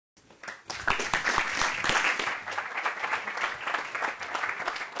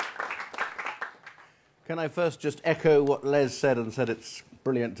Can I first just echo what Les said and said it's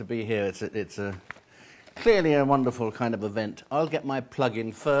brilliant to be here. It's clearly a wonderful kind of event. I'll get my plug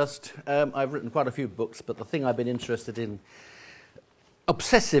in first. I've written quite a few books, but the thing I've been interested in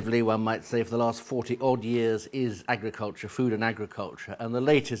obsessively, one might say, for the last 40-odd years is agriculture, food and agriculture. And the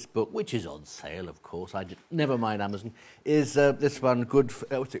latest book, which is on sale, of course, never mind Amazon, is this one,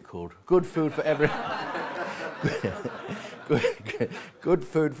 what's it called? Good Food for Every... Good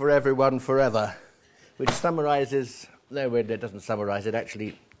Food for Everyone Forever, which summarises... No, it doesn't summarise it,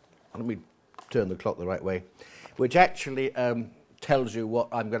 actually... Let me turn the clock the right way. Which actually tells you what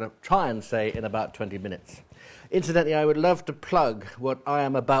I'm going to try and say in about 20 minutes. Incidentally, I would love to plug what I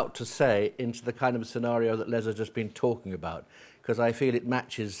am about to say into the kind of scenario that Les has just been talking about, because I feel it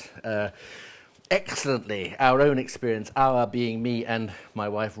matches excellently our own experience, our being me and my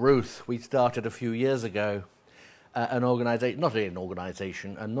wife Ruth. We started a few years ago an organisation, not an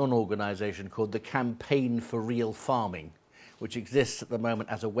organisation, a non-organisation called the Campaign for Real Farming, which exists at the moment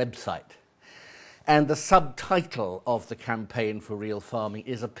as a website. And the subtitle of the Campaign for Real Farming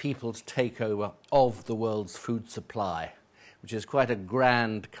is A People's Takeover of the World's Food Supply, which is quite a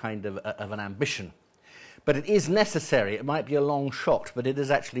grand kind of an ambition. But it is necessary. It might be a long shot, but it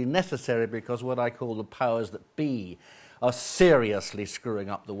is actually necessary because what I call the powers that be are seriously screwing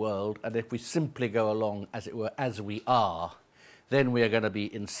up the world, and if we simply go along, as it were, as we are, then we are going to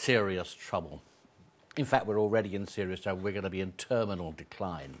be in serious trouble. In fact, we're already in serious trouble. We're going to be in terminal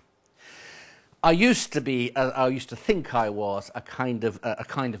decline. I used to think I was a kind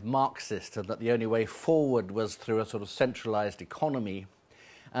of Marxist, and that the only way forward was through a sort of centralized economy.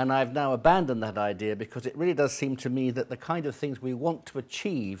 And I've now abandoned that idea because it really does seem to me that the kind of things we want to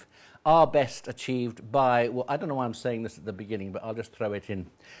achieve are best achieved by, well, I don't know why I'm saying this at the beginning, but I'll just throw it in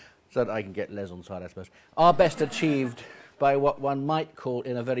so that I can get Les on side, I suppose, are best achieved by what one might call,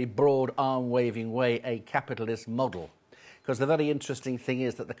 in a very broad, arm-waving way, a capitalist model. Because the very interesting thing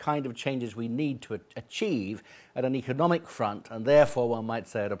is that the kind of changes we need to achieve at an economic front, and therefore one might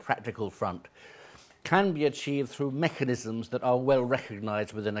say at a practical front, can be achieved through mechanisms that are well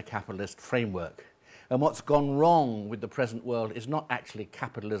recognized within a capitalist framework. And what's gone wrong with the present world is not actually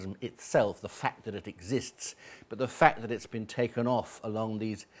capitalism itself, the fact that it exists, but the fact that it's been taken off along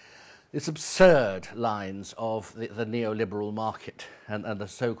these absurd lines of the neoliberal market and the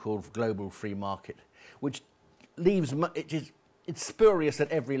so-called global free market, which leaves it's spurious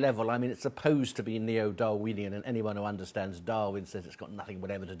at every level. I mean, it's supposed to be neo-Darwinian, and anyone who understands Darwin says it's got nothing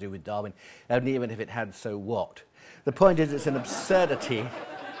whatever to do with Darwin, and even if it had, so what? The point is, it's an absurdity.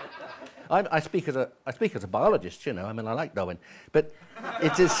 I speak as a biologist, you know. I mean, I like Darwin, but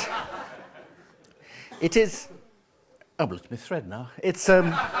it is. Oh, well, it's my thread now. It's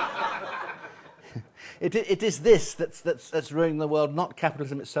It is this that's ruining the world, not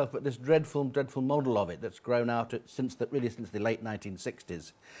capitalism itself, but this dreadful model of it that's grown out since the late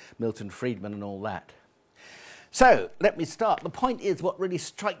 1960s, Milton Friedman and all that. So, let me start. The point is, what really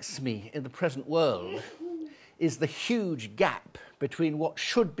strikes me in the present world is the huge gap between what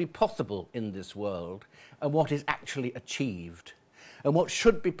should be possible in this world and what is actually achieved. And what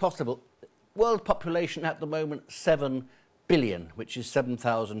should be possible, world population at the moment, 7 billion, which is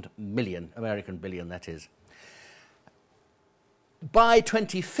 7,000 million, American billion, that is. By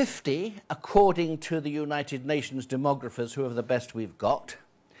 2050, according to the United Nations demographers, who are the best we've got,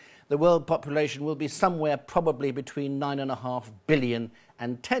 the world population will be somewhere probably between 9.5 billion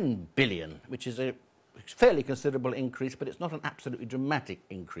and 10 billion, which is a fairly considerable increase, but it's not an absolutely dramatic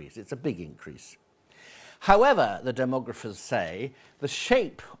increase. It's a big increase. However, the demographers say, the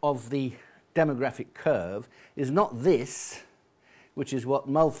shape of the demographic curve is not this, which is what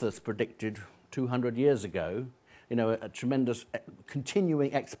Malthus predicted 200 years ago, you know, a tremendous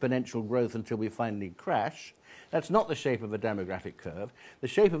continuing exponential growth until we finally crash. That's not the shape of a demographic curve. The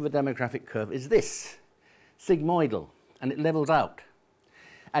shape of a demographic curve is this, sigmoidal, and it levels out.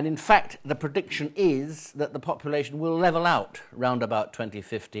 And in fact, the prediction is that the population will level out round about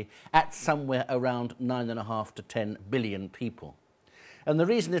 2050 at somewhere around 9.5 to 10 billion people. And the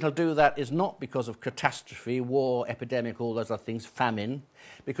reason it'll do that is not because of catastrophe, war, epidemic, all those other things, famine,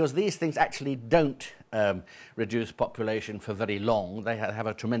 because these things actually don't reduce population for very long. They have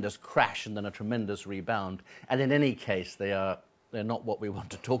a tremendous crash and then a tremendous rebound. And in any case, they're not what we want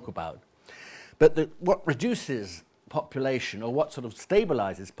to talk about. But what reduces population, or what sort of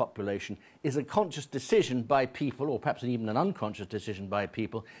stabilizes population, is a conscious decision by people, or perhaps even an unconscious decision by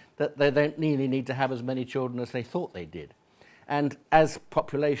people, that they don't really need to have as many children as they thought they did. And as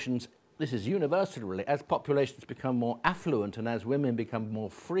populations, this is universal really, as populations become more affluent and as women become more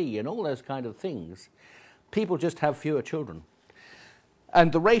free and all those kind of things, people just have fewer children.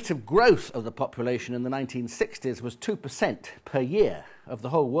 And the rate of growth of the population in the 1960s was 2% per year of the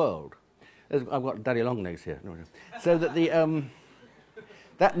whole world. I've got daddy long legs here. So that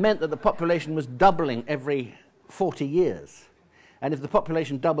that meant that the population was doubling every 40 years. And if the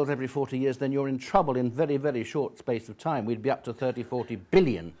population doubles every 40 years, then you're in trouble in very, very short space of time. We'd be up to 30, 40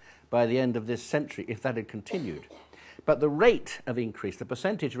 billion by the end of this century if that had continued. But the rate of increase, the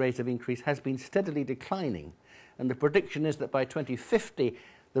percentage rate of increase, has been steadily declining. And the prediction is that by 2050,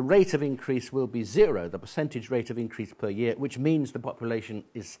 the rate of increase will be zero, the percentage rate of increase per year, which means the population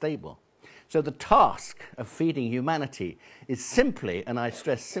is stable. So the task of feeding humanity is simply, and I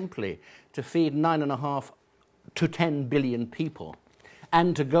stress simply, to feed 9.5 to 10 billion people,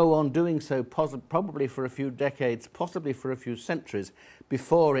 and to go on doing so probably for a few decades, possibly for a few centuries,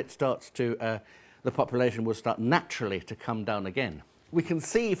 before it starts to, the population will start naturally to come down again. We can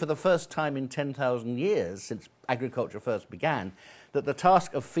see for the first time in 10,000 years, since agriculture first began, that the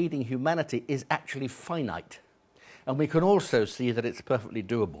task of feeding humanity is actually finite. And we can also see that it's perfectly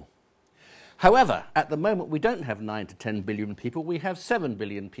doable. However, at the moment we don't have 9 to 10 billion people, we have 7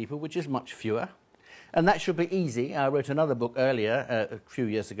 billion people, which is much fewer. And that should be easy. I wrote another book earlier, a few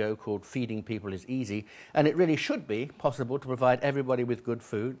years ago, called Feeding People is Easy, and it really should be possible to provide everybody with good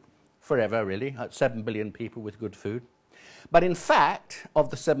food, forever really, 7 billion people with good food. But in fact, of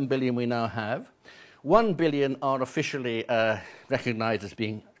the 7 billion we now have, 1 billion are officially recognized as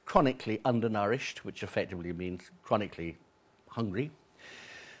being chronically undernourished, which effectively means chronically hungry.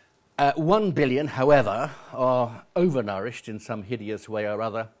 1 billion, however, are overnourished in some hideous way or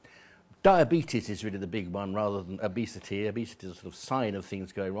other. Diabetes is really the big one rather than obesity. Obesity is a sort of sign of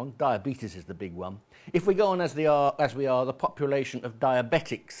things going wrong. Diabetes is the big one. If we go on as we are, the population of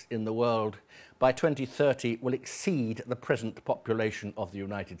diabetics in the world by 2030 will exceed the present population of the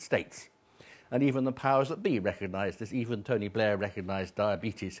United States. And even the powers that be recognise this. Even Tony Blair recognised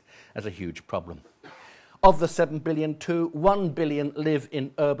diabetes as a huge problem. Of the 7 billion, 1 billion live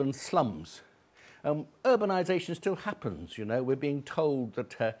in urban slums. Urbanisation still happens, you know. We're being told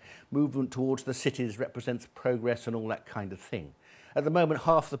that movement towards the cities represents progress and all that kind of thing. At the moment,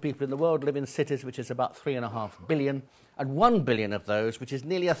 half the people in the world live in cities, which is about 3.5 billion, and 1 billion of those, which is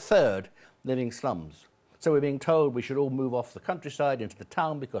nearly a third, live in slums. So we're being told we should all move off the countryside into the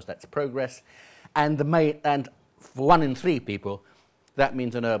town because that's progress, and for 1 in 3 people, that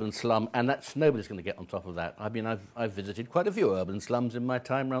means an urban slum, and nobody's going to get on top of that. I mean, I've visited quite a few urban slums in my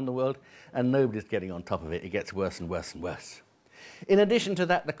time around the world, and nobody's getting on top of it. It gets worse and worse and worse. In addition to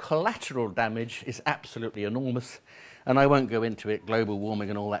that, the collateral damage is absolutely enormous, and I won't go into it, global warming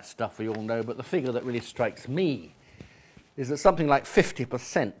and all that stuff we all know, but the figure that really strikes me is that something like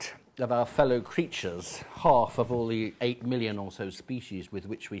 50% of our fellow creatures, half of all the 8 million or so species with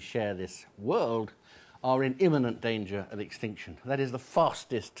which we share this world, are in imminent danger of extinction. That is the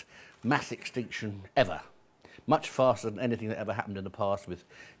fastest mass extinction ever, much faster than anything that ever happened in the past with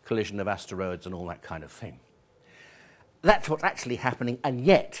collision of asteroids and all that kind of thing. That's what's actually happening, and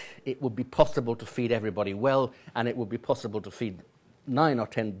yet it would be possible to feed everybody well, and it would be possible to feed 9 or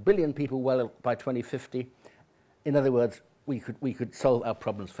 10 billion people well by 2050. In other words, we could solve our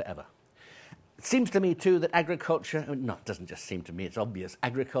problems forever. It seems to me, too, that agriculture, no, it doesn't just seem to me, it's obvious,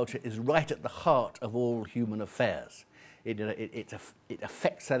 agriculture is right at the heart of all human affairs. It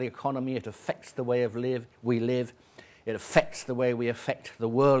affects the economy, it affects the way we live, it affects the way we affect the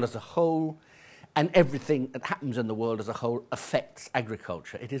world as a whole, and everything that happens in the world as a whole affects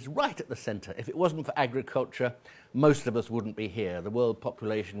agriculture. It is right at the centre. If it wasn't for agriculture, most of us wouldn't be here. The world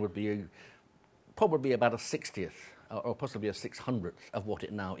population would be probably about a 60th, or possibly a 600th of what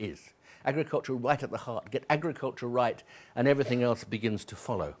it now is. Agriculture right at the heart. Get agriculture right and everything else begins to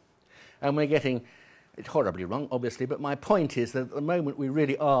follow. And we're getting it horribly wrong, obviously, but my point is that at the moment we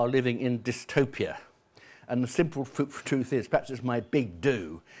really are living in dystopia. And the simple truth is, perhaps it's my big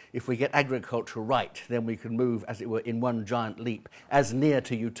do, if we get agriculture right, then we can move, as it were, in one giant leap, as near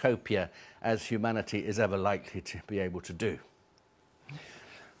to utopia as humanity is ever likely to be able to do.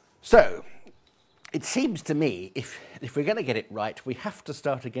 So, it seems to me, if we're going to get it right, we have to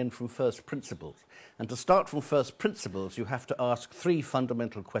start again from first principles. And to start from first principles, you have to ask 3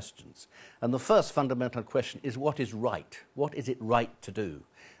 fundamental questions. And the first fundamental question is, what is right? What is it right to do?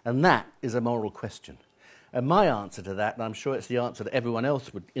 And that is a moral question. And my answer to that, and I'm sure it's the answer that everyone else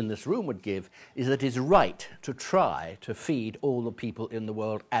in this room would give, is that it is right to try to feed all the people in the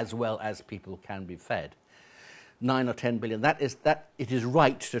world as well as people can be fed. 9 or 10 billion, it is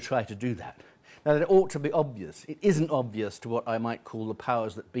right to try to do that. Now, that ought to be obvious. It isn't obvious to what I might call the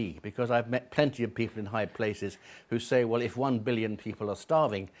powers that be, because I've met plenty of people in high places who say, well, if 1 billion people are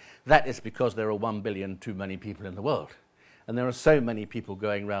starving, that is because there are 1 billion too many people in the world. And there are so many people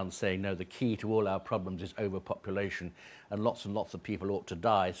going around saying, no, the key to all our problems is overpopulation, and lots of people ought to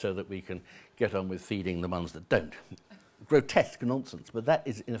die so that we can get on with feeding the ones that don't. Grotesque nonsense, but that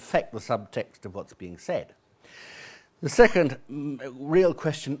is in effect the subtext of what's being said. The second real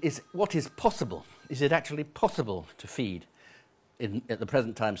question is, what is possible? Is it actually possible to feed, at the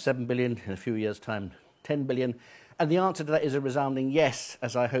present time, 7 billion, in a few years' time, 10 billion? And the answer to that is a resounding yes,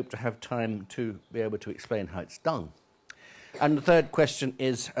 as I hope to have time to be able to explain how it's done. And the third question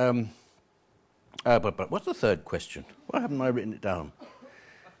is, but what's the third question? Why haven't I written it down?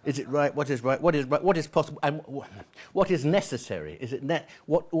 Is it right? What is right? What is right? What is possible? And what is necessary? Is it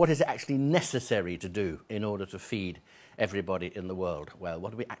what is actually necessary to do in order to feed everybody in the world? Well,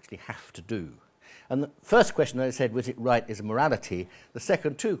 what do we actually have to do? And the first question I said, was it right, is morality. The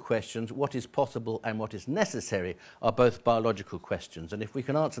second two questions, what is possible and what is necessary, are both biological questions. And if we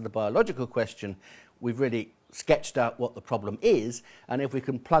can answer the biological question, we've really sketched out what the problem is. And if we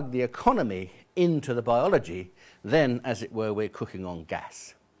can plug the economy into the biology, then, as it were, we're cooking on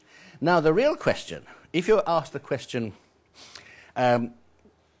gas. Now, the real question, if you're asked the question, how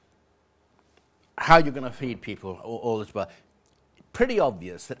you're going to feed people, all this, pretty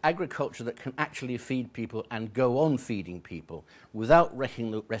obvious that agriculture that can actually feed people and go on feeding people without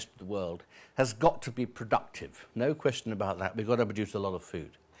wrecking the rest of the world has got to be productive. No question about that. We've got to produce a lot of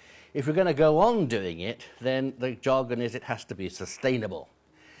food. If we're going to go on doing it, then the jargon is it has to be sustainable.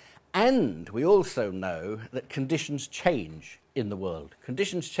 And we also know that conditions change in the world.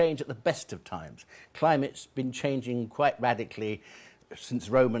 Conditions change at the best of times. Climate's been changing quite radically since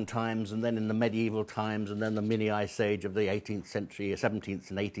Roman times, and then in the medieval times, and then the mini-ice age of the 18th century, 17th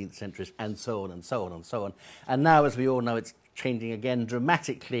and 18th centuries, and so on and so on and so on. And now, as we all know, it's changing again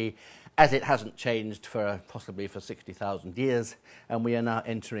dramatically, as it hasn't changed for possibly for 60,000 years, and we are now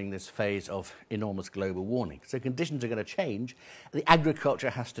entering this phase of enormous global warming. So conditions are going to change. The agriculture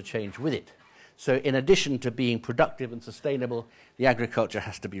has to change with it. So in addition to being productive and sustainable, the agriculture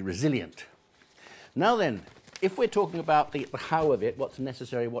has to be resilient. Now then, if we're talking about the how of it, what's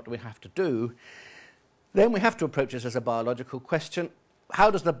necessary, what do we have to do, then we have to approach this as a biological question. How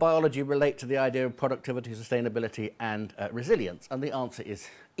does the biology relate to the idea of productivity, sustainability, and resilience? And the answer is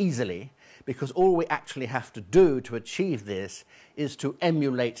easily, because all we actually have to do to achieve this is to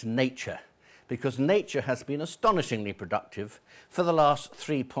emulate nature, because nature has been astonishingly productive for the last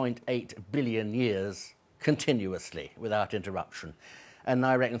 3.8 billion years continuously, without interruption. And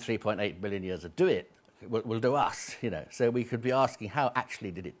I reckon 3.8 billion years will do us, you know. So we could be asking, how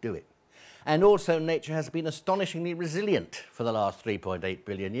actually did it do it? And also nature has been astonishingly resilient for the last 3.8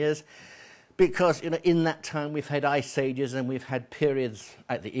 billion years, because, you know, in that time we've had ice ages and we've had periods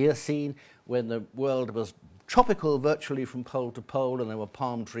at the Eocene when the world was tropical virtually from pole to pole, and there were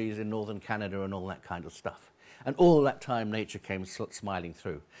palm trees in northern Canada and all that kind of stuff. And all that time nature came smiling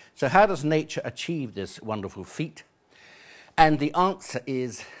through. So how does nature achieve this wonderful feat? And the answer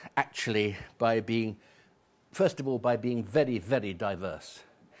is actually by being, first of all, by being very, very diverse.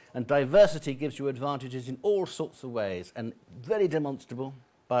 And diversity gives you advantages in all sorts of ways, and very demonstrable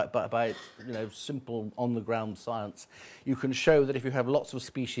by you know, simple on-the-ground science. You can show that if you have lots of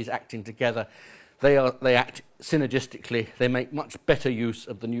species acting together, they act synergistically. They make much better use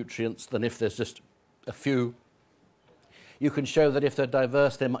of the nutrients than if there's just a few. You can show that if they're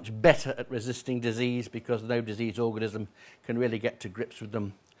diverse, they're much better at resisting disease, because no disease organism can really get to grips with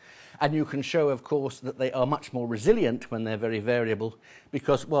them. And you can show, of course, that they are much more resilient when they're very variable,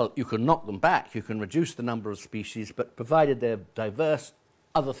 because, well, you can knock them back, you can reduce the number of species, but provided they're diverse,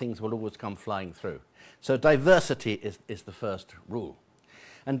 other things will always come flying through. So diversity is the first rule.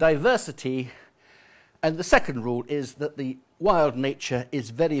 And diversity, and the second rule is that the wild nature is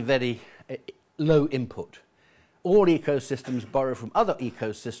very, very low input. All ecosystems borrow from other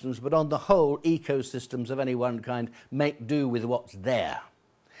ecosystems, but on the whole, ecosystems of any one kind make do with what's there.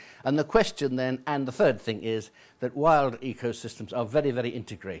 And the question then, and the third thing, is that wild ecosystems are very, very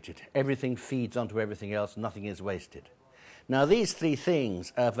integrated. Everything feeds onto everything else, nothing is wasted. Now, these three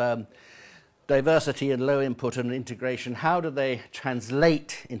things of diversity and low input and integration, how do they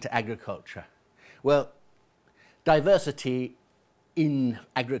translate into agriculture? Well, diversity in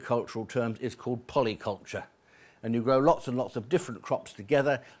agricultural terms is called polyculture. And you grow lots and lots of different crops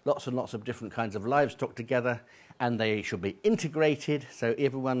together, lots and lots of different kinds of livestock together, and they should be integrated, so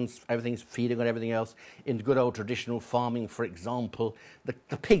everything's feeding on everything else. In good old traditional farming, for example,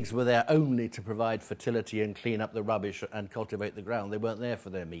 the pigs were there only to provide fertility and clean up the rubbish and cultivate the ground. They weren't there for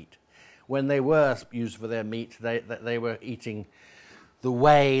their meat. When they were used for their meat, they were eating the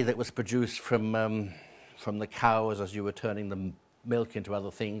whey that was produced from the cows as you were turning them milk into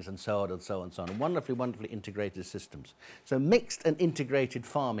other things, and so on and so on and so on. Wonderfully, wonderfully integrated systems. So mixed and integrated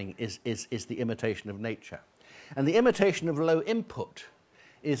farming is the imitation of nature. And the imitation of low input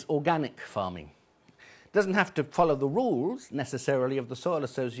is organic farming. It doesn't have to follow the rules necessarily of the soil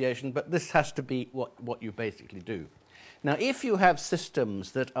association, but this has to be what you basically do. Now, if you have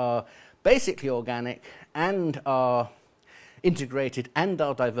systems that are basically organic and are integrated and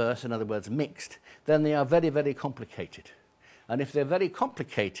are diverse, in other words, mixed, then they are very, very complicated. And if they're very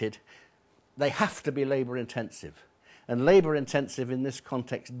complicated, they have to be labor intensive. And labor intensive in this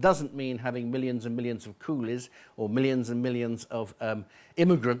context doesn't mean having millions and millions of coolies or millions and millions of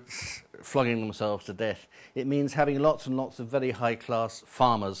immigrants flogging themselves to death. It means having lots and lots of very high-class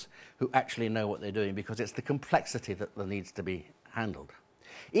farmers who actually know what they're doing, because it's the complexity that needs to be handled.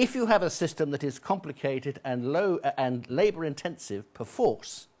 If you have a system that is complicated and low and labor intensive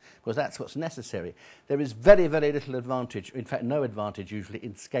perforce, because that's what's necessary, there is very, very little advantage, in fact no advantage usually,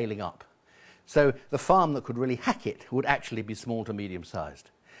 in scaling up. So the farm that could really hack it would actually be small to medium sized.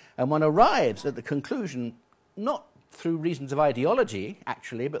 And one arrives at the conclusion, not through reasons of ideology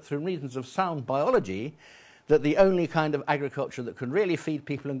actually, but through reasons of sound biology, that the only kind of agriculture that can really feed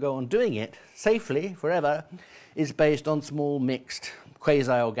people and go on doing it safely forever is based on small, mixed,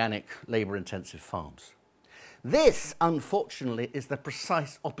 quasi-organic, labor-intensive farms. This, unfortunately, is the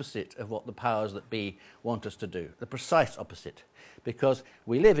precise opposite of what the powers that be want us to do, the precise opposite. Because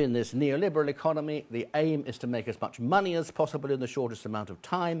we live in this neoliberal economy, the aim is to make as much money as possible in the shortest amount of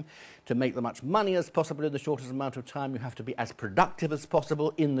time. To make as much money as possible in the shortest amount of time, you have to be as productive as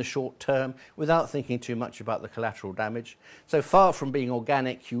possible in the short term without thinking too much about the collateral damage. So far from being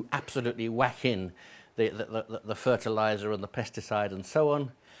organic, you absolutely whack in the fertilizer and the pesticide and so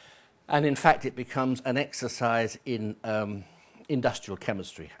on. And in fact, it becomes an exercise in industrial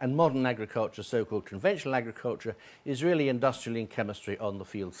chemistry. And modern agriculture, so-called conventional agriculture, is really industrial chemistry on the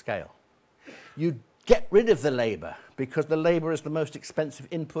field scale. You get rid of the labor because the labor is the most expensive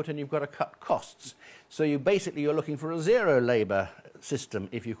input and you've got to cut costs. So you're looking for a zero labor system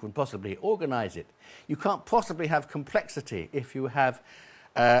if you can possibly organize it. You can't possibly have complexity if you have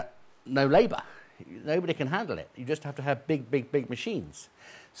no labor. Nobody can handle it. You just have to have big, big, big machines.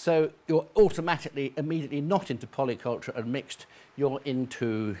 So you're automatically, immediately not into polyculture and mixed, you're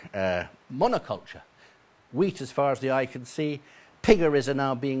into monoculture. Wheat, as far as the eye can see. Piggeries are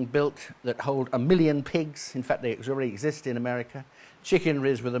now being built that hold 1 million pigs. In fact, they already exist in America.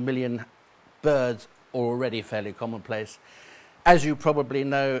 Chickeries with 1 million birds are already fairly commonplace. As you probably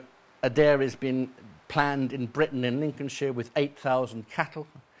know, a dairy has been planned in Britain, in Lincolnshire, with 8,000 cattle.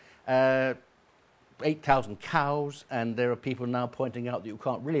 8,000 cows, and there are people now pointing out that you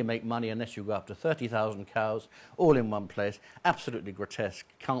can't really make money unless you go up to 30,000 cows, all in one place. Absolutely grotesque.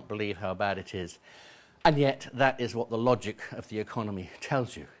 Can't believe how bad it is. And yet, that is what the logic of the economy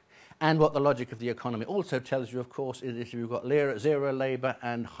tells you. And what the logic of the economy also tells you, of course, is if you've got zero labor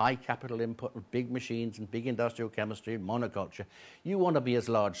and high capital input and big machines and big industrial chemistry and monoculture, you want to be as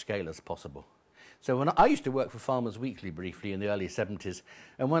large scale as possible. So when I used to work for Farmers Weekly briefly in the early 70s,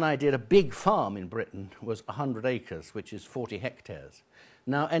 and when I did a big farm in Britain was 100 acres, which is 40 hectares.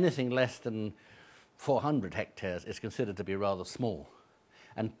 Now anything less than 400 hectares is considered to be rather small.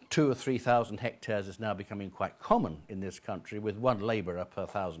 And 2,000 or 3,000 hectares is now becoming quite common in this country, with one labourer per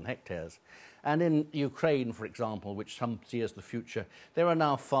 1,000 hectares. And in Ukraine, for example, which some see as the future, there are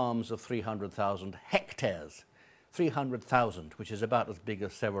now farms of 300,000 hectares. 300,000, which is about as big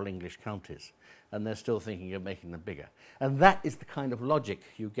as several English counties. And they're still thinking of making them bigger. And that is the kind of logic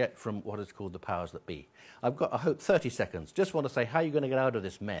you get from what is called the powers that be. I've got, I hope, 30 seconds. Just want to say, how are you going to get out of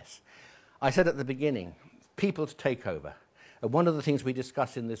this mess? I said at the beginning, people's takeover. And one of the things we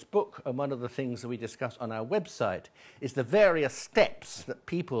discuss in this book, and one of the things that we discuss on our website, is the various steps that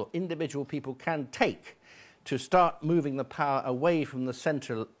people, individual people, can take to start moving the power away from the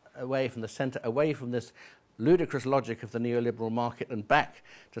centre, away from this ludicrous logic of the neoliberal market and back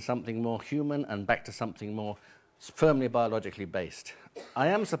to something more human and back to something more firmly biologically based. I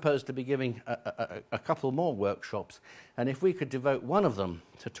am supposed to be giving a couple more workshops, and if we could devote one of them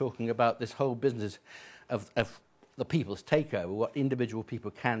to talking about this whole business of the people's takeover, what individual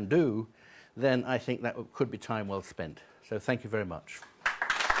people can do, then I think that could be time well spent. So thank you very much.